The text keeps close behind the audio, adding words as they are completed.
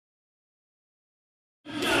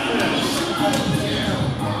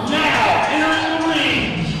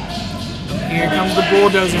comes the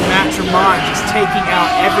Bulldozer, Matt Tremont, just taking out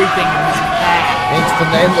everything in his path. Hence the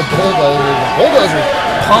name the Bulldozer. The Bulldozer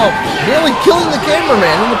pumped, nearly killing the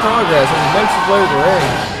cameraman in the progress as he makes his way to the ring.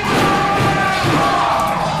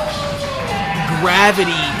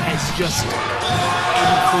 Gravity has just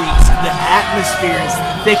increased. The atmosphere is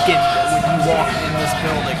thickened when you walk in this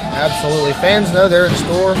building. Absolutely. Fans know they're in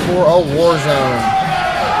store for a war zone.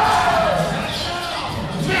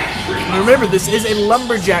 Remember, this is a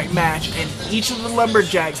Lumberjack match, and each of the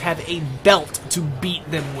Lumberjacks have a belt to beat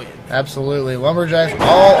them with. Absolutely. Lumberjacks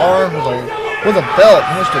all armed with a belt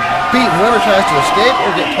in which to beat whoever tries to escape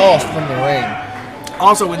or get tossed from the ring.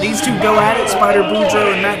 Also, when these two go at it, Spidar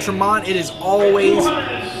Boodrow and Matt Tremont, it is always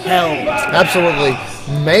hell. Absolutely.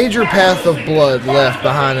 Major path of blood left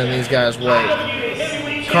behind in these guys'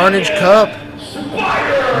 wake. Carnage Cup.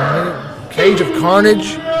 Cage of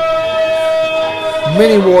Carnage.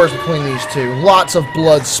 Many wars between these two. Lots of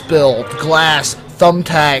blood spilled. Glass,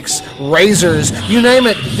 thumbtacks, razors, you name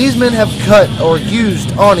it. These men have cut or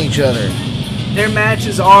used on each other. Their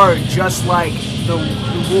matches are just like the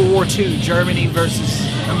World War II, Germany versus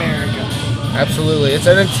America. Absolutely. It's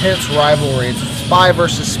an intense rivalry. It's spy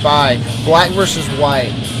versus spy. Black versus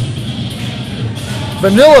white.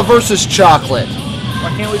 Vanilla versus chocolate.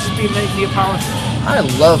 Why can't we just be Neapolitan? I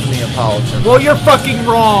love Neapolitan. Well, you're fucking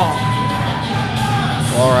wrong.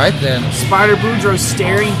 Alright then. Spidar Boodrow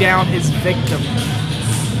staring down his victim.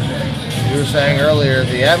 You were saying earlier,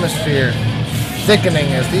 the atmosphere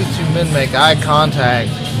thickening as these two men make eye contact.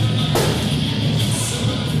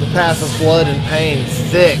 The path of blood and pain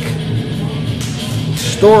thick.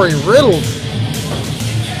 Story riddled.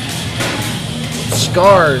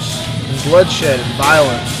 Scars and bloodshed and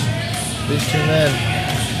violence. These two men.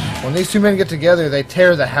 When these two men get together, they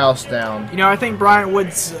tear the house down. You know, I think Bryant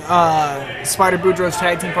Wood's Spidar Boodrow's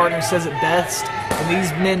tag team partner says it best, and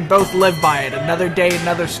these men both live by it. Another day,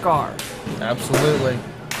 another scar. Absolutely.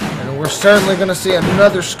 And we're certainly going to see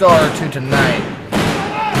another scar or two tonight.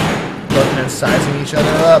 Both men sizing each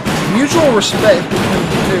other up. Mutual respect between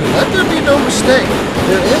the two. Let there be no mistake.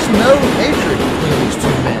 There is no hatred between these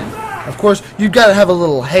two men. Of course, you've got to have a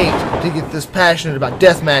little hate to get this passionate about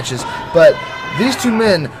death matches, but these two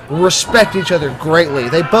men respect each other greatly.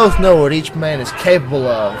 They both know what each man is capable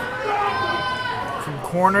of. From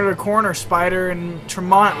corner to corner, Spidar and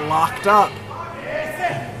Tremont locked up.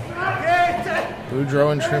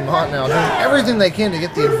 Boodrow and Tremont now doing everything they can to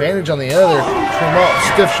get the advantage on the other. Tremont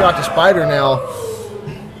stiff shot to Spidar now.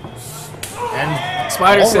 And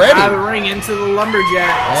Spidar sits out of the ring into the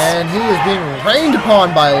Lumberjacks. And he is being rained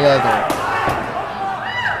upon by leather.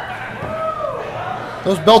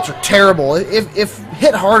 Those belts are terrible. If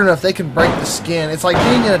hit hard enough, they can break the skin. It's like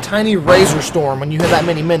being in a tiny razor storm when you have that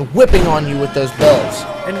many men whipping on you with those belts.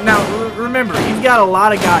 And now, remember, you've got a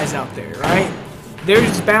lot of guys out there, right?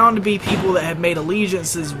 There's bound to be people that have made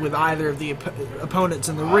allegiances with either of the opponents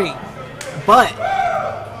in the ring. But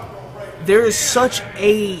there is such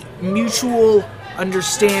a mutual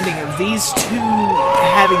understanding of these two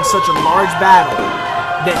having such a large battle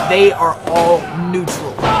that they are all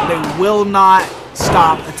neutral. They will not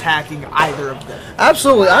stop attacking either of them.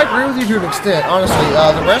 Absolutely, I agree with you to an extent. Honestly,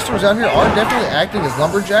 the wrestlers out here are definitely acting as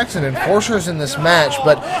lumberjacks and enforcers in this match,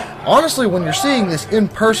 but honestly, when you're seeing this in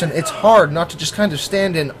person, it's hard not to just kind of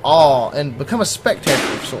stand in awe and become a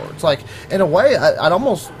spectator of sorts. Like, in a way, I'd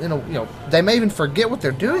almost, they may even forget what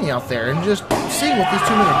they're doing out there and just seeing what these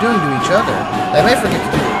two men are doing to each other. They may forget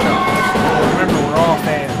to do their jobs. Remember, we're all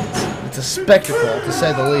fans. It's a spectacle, to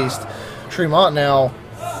say the least. Tremont now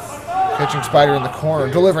catching Spidar in the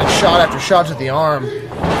corner, delivering shot after shot to the arm.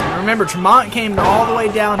 Remember, Tremont came all the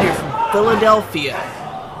way down here from Philadelphia.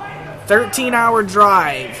 13-hour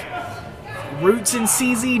drive. Roots in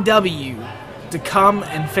CZW to come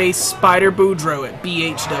and face Spidar Boodrow at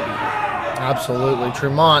BHW. Absolutely.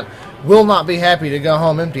 Tremont will not be happy to go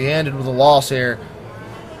home empty-handed with a loss here.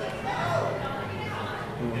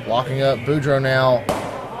 Locking up Boodrow now.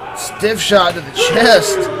 Stiff shot to the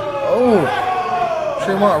chest. Oh.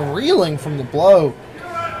 Tremont reeling from the blow.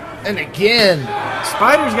 And again.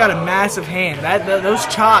 Spidar's got a massive hand. Those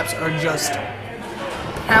chops are just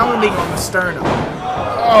pounding on the sternum.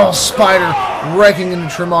 Oh, Spidar wrecking into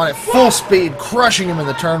Tremont at full speed, crushing him in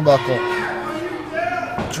the turnbuckle.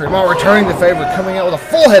 Tremont returning the favor, coming out with a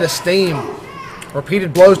full head of steam.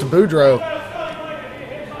 Repeated blows to Boodrow.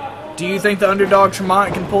 Do you think the underdog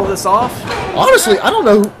Tremont can pull this off? Honestly, I don't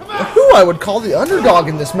know who I would call the underdog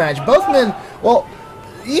in this match. Both men, well,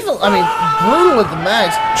 brutal at the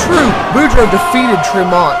max. True, Boodrow defeated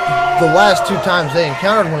Tremont the last two times they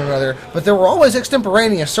encountered one another, but there were always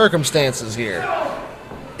extemporaneous circumstances here.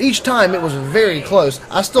 each time it was very close.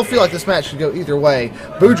 I still feel like this match could go either way.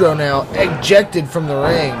 Boodrow now ejected from the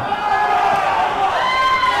ring.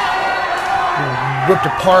 Ripped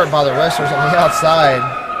apart by the wrestlers on the outside.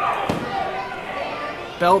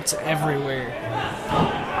 Belts everywhere.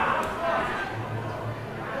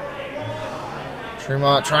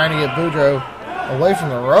 Tremont trying to get Boodrow away from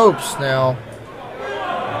the ropes now.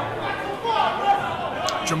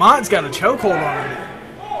 Tremont's got a chokehold on him.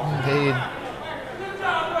 Indeed.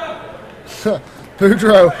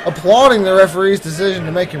 Boodrow applauding the referee's decision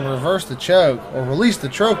to make him reverse the choke, or release the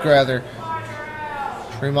choke rather.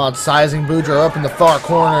 Tremont sizing Boodrow up in the far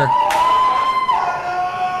corner.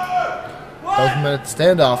 Both men at the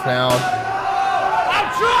standoff now.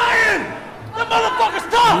 I'm trying! The motherfucker's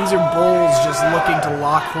tough! These are bulls just looking to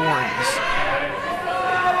lock horns.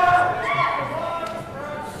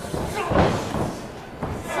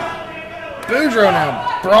 Boodrow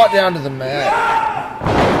now brought down to the mat.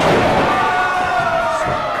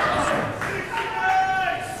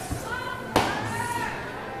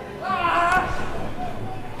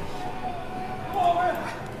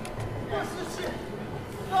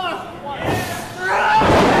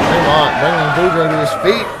 Tremont bringing Boodrow to his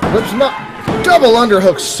feet, whips him up, double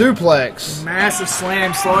underhook suplex. Massive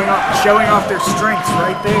slam, showing off their strengths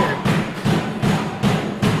right there.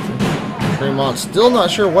 Tremont still not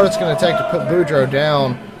sure what it's going to take to put Boodrow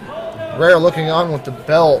down. Rare looking on with the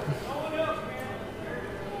belt.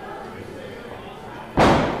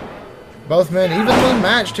 Both men evenly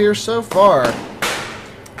matched here so far.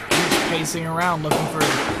 Each pacing around looking for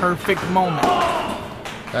a perfect moment.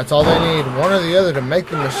 That's all they need, one or the other, to make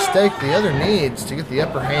the mistake the other needs to get the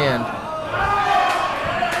upper hand.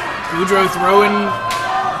 Boodrow throwing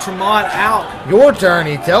Tremont out. Your turn,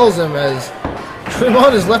 he tells him, as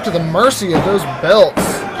Tremont is left to the mercy of those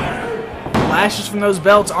belts. Lashes from those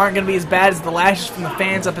belts aren't going to be as bad as the lashes from the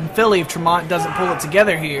fans up in Philly if Tremont doesn't pull it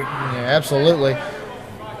together here. Yeah, absolutely.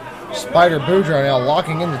 Spidar Boodrow now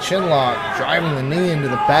locking in the chin lock, driving the knee into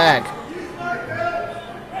the back.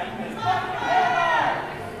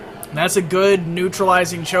 That's a good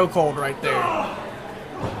neutralizing chokehold right there.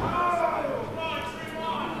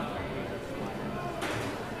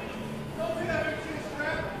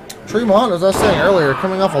 Tremont, as I was saying earlier,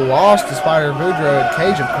 coming off a loss to Spidar Boodrow at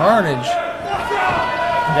Cage of Carnage.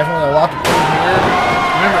 Definitely a lot to prove here.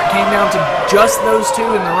 Remember, it came down to just those two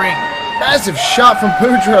in the ring. Massive shot from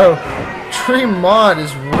Boodrow. Tremont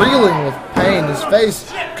is reeling with pain, his face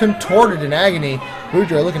contorted in agony.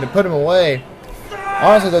 Boodrow looking to put him away.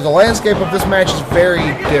 Honestly, though, the landscape of this match is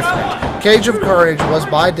very different. Cage of Carnage was,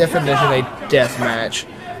 by definition, a death match.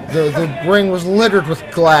 The ring was littered with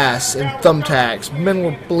glass and thumbtacks. Men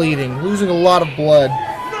were bleeding, losing a lot of blood.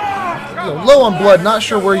 Low on blood, not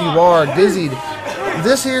sure where you are, dizzied.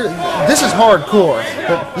 This is hardcore,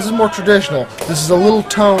 but this is more traditional. This is a little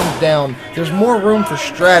toned down. There's more room for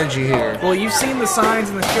strategy here. Well, you've seen the signs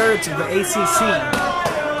and the shirts of the ACC.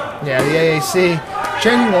 Yeah, the AAC.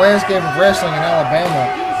 Changing the landscape of wrestling in Alabama.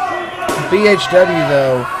 BHW,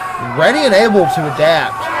 though, ready and able to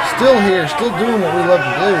adapt. Still here, still doing what we love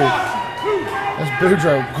to do. That's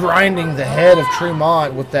Boodrow grinding the head of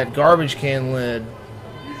Tremont with that garbage can lid.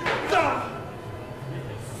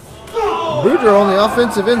 Boodrow on the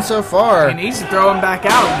offensive end so far. He needs to throw him back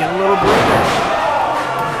out and get a little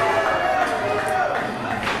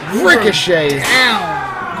breather. Ricochets. Down.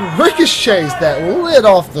 Ricochets that lid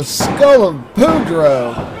off the skull of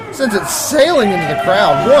Boodrow. Sends it sailing into the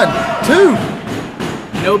crowd. 1,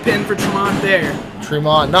 2. No pin for Tremont there.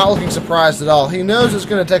 Tremont not looking surprised at all. He knows it's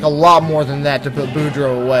going to take a lot more than that to put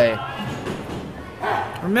Boodrow away.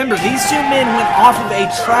 Remember, these two men went off of a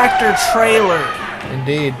tractor trailer.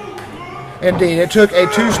 Indeed. Indeed, it took a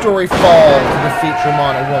 2-story fall to defeat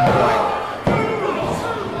Tremont at one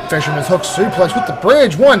point. Fisherman's hook suplex with the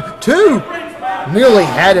bridge. 1, 2. Nearly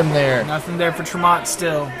had him there. Nothing there for Tremont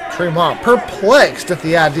still. Tremont perplexed at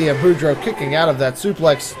the idea of Boodrow kicking out of that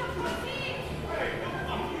suplex.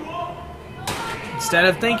 Instead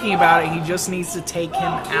of thinking about it, he just needs to take him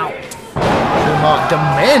out. Tremont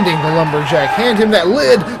demanding the Lumberjack hand him that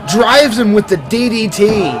lid, drives him with the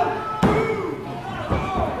DDT.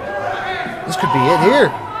 This could be it here.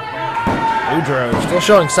 Boodrow still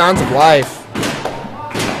showing signs of life.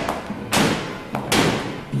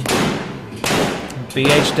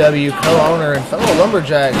 BHW co-owner and fellow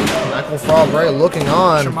Lumberjack Michael Frog-Ray looking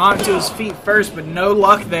on. Tremont to his feet first, but no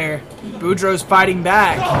luck there. Boudreaux's fighting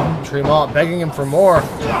back. Tremont begging him for more.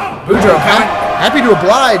 Boudreaux happy to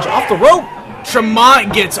oblige, off the rope.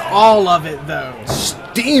 Tremont gets all of it, though.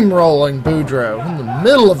 Steamrolling Boudrow in the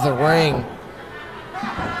middle of the ring.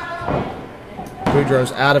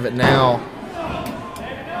 Boudreaux's out of it now.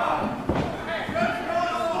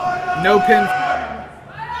 No pin.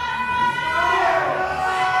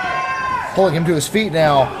 Pulling him to his feet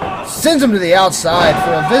now. Sends him to the outside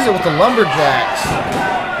for a visit with the Lumberjacks.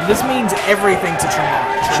 This means everything to Tremont.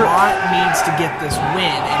 Tremont needs to get this win,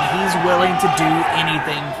 and he's willing to do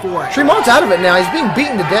anything for it. Tremont's out of it now. He's being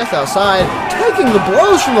beaten to death outside, taking the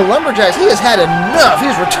blows from the Lumberjacks. He has had enough.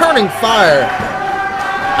 He's returning fire.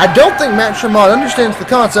 I don't think Matt Tremont understands the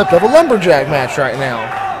concept of a Lumberjack match right now.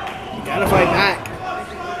 You gotta fight back.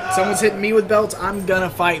 Someone's hitting me with belts, I'm gonna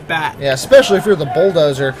fight back. Yeah, especially if you're the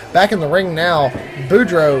Bulldozer. Back in the ring now,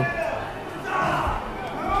 Boodrow.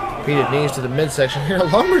 Repeated knees to the midsection here.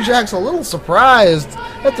 Lumberjack's a little surprised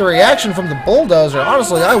at the reaction from the Bulldozer.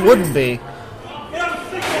 Honestly, I wouldn't be.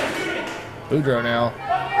 Boodrow now.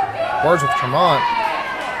 Words with Tremont.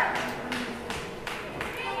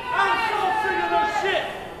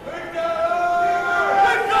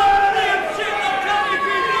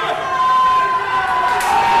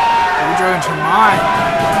 Boodrow and Tremont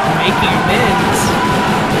making amends.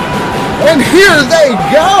 And here they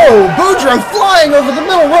go! Boodrow flying over the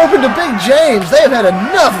middle rope into Big James. They have had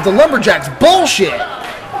enough of the Lumberjacks' bullshit.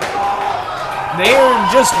 They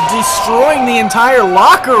are just destroying the entire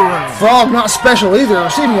locker room. Frog not special either,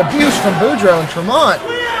 receiving abuse from Boodrow and Tremont.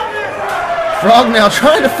 Frog now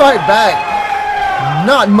trying to fight back.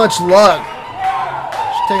 Not much luck.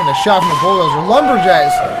 Just taking a shot from the Bulldozer.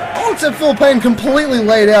 Lumberjacks. Except Phil Payne completely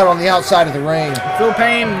laid out on the outside of the ring. Phil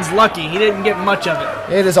Payne's lucky. He didn't get much of it.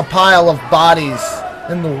 It is a pile of bodies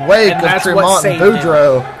in the wake of Tremont and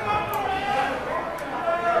Boodrow.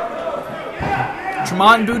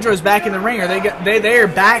 Tremont and Boudrow's back in the ring. They're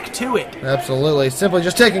back to it. Absolutely. Simply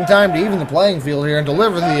just taking time to even the playing field here and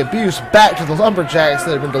deliver the abuse back to the Lumberjacks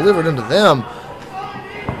that have been delivered into them.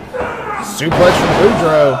 Suplex from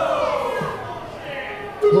Boodrow.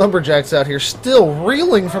 Lumberjacks out here still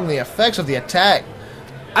reeling from the effects of the attack.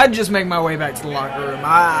 I'd just make my way back to the locker room.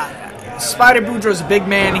 Spidar Boodrow's a big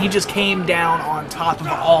man. He just came down on top of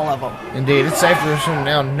all of them. Indeed, it's safe to assume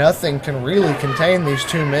now nothing can really contain these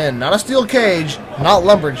two men. Not a steel cage, not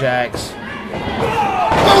Lumberjacks.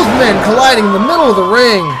 Both men colliding in the middle of the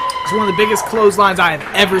ring. It's one of the biggest clotheslines I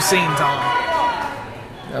have ever seen, Tom.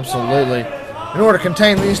 Absolutely. In order to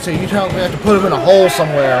contain these two, you'd have to put them in a hole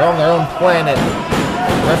somewhere on their own planet.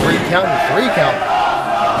 Referee counting 3 count.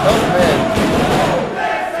 Both men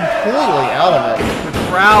completely out of it. The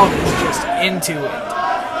crowd is just into it.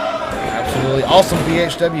 Absolutely awesome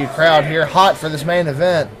VHW crowd here, hot for this main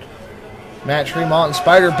event. Matt Tremont and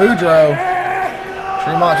Spidar Boodrow.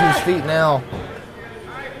 Tremont to his feet now.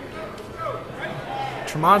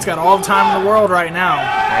 Tremont's got all the time in the world right now.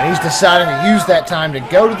 And he's deciding to use that time to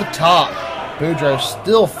go to the top. Boodrow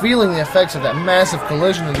still feeling the effects of that massive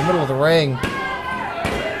collision in the middle of the ring.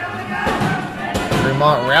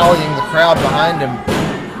 Tremont rallying the crowd behind him.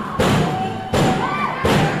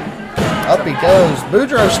 Up he goes.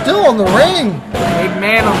 Boodrow still on the ring. Big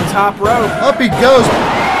man on the top rope. Up he goes.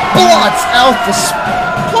 Blots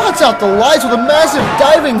out the lights with a massive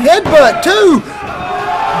diving headbutt too.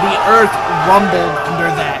 The earth rumbled under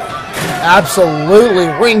that. Absolutely.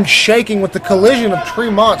 Ring shaking with the collision of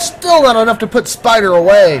Tremont. Still not enough to put Spidar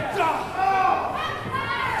away.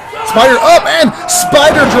 Spidar up and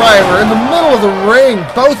Spider Driver in the middle of the ring.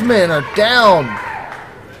 Both men are down.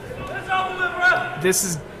 This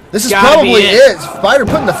is probably it. Spidar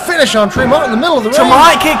putting the finish on Tremont in the middle of the ring.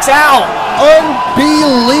 Tremont kicks out.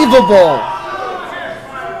 Unbelievable.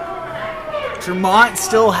 Tremont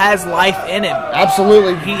still has life in him.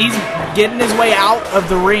 Absolutely. He's getting his way out of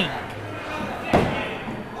the ring.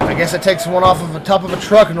 I guess it takes one off of the top of a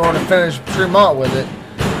truck in order to finish Tremont with it.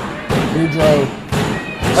 Boodrow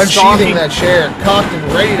unsheathing that chair, cocked and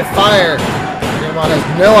ready to fire. Tremont has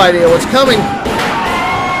no idea what's coming.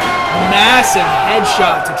 Massive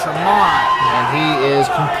headshot to Tremont. And he is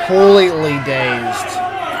completely dazed.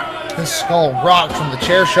 His skull rocked from the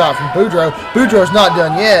chair shot from Boodrow. Boudrow's not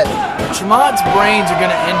done yet. Tremont's brains are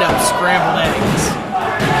going to end up scrambled eggs.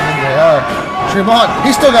 And they are. Tremont,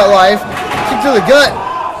 he's still got life. Kick to the gut.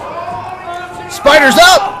 Spidar's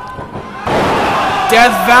up.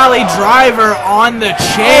 Death Valley Driver on the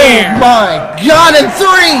chair. Oh my God, and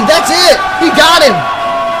 3. That's it. He got him.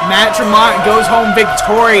 Matt Tremont goes home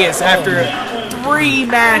victorious after 3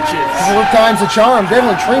 matches. 4 times the charm.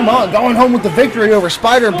 Definitely Tremont going home with the victory over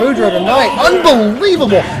Spidar Boodrow tonight.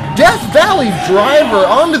 Unbelievable. Death Valley Driver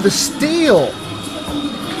onto the steel.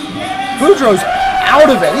 Boudrow's out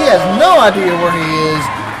of it. He has no idea where he is.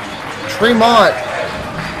 Tremont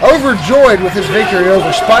overjoyed with his victory over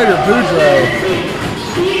Spidar Boodrow.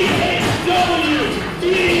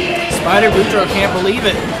 Spidar Boodrow can't believe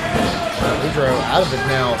it. Boodrow out of it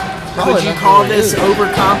now. Probably Would you not call really this is.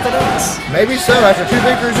 overconfidence? Maybe so. After 2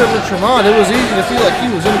 victories over Tremont, it was easy to feel like he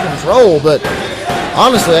was in control. But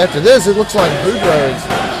honestly, after this, it looks like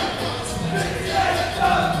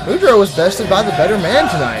Boodrow was bested by the better man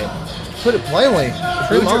tonight. To put it plainly,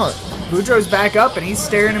 Tremont. Boudrow's back up and he's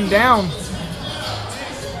staring him down.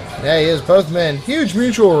 Yeah, he is. Both men. Huge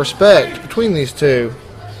mutual respect between these two.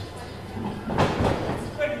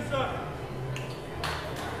 Thank you, sir.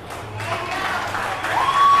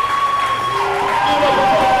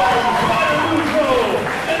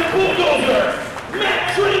 And the bulldozer,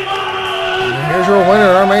 Matt Tremont. And here's your winner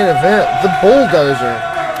in our main event, the Bulldozer.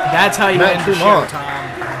 That's how you Matt end the show, Tremont.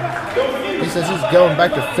 Tom. He says he's going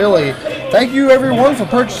back to Philly. Thank you, everyone, for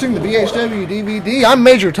purchasing the BHW DVD. I'm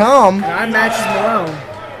Major Tom, And I'm Matches Malone.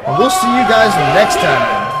 and we'll see you guys next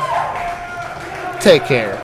time. Take care.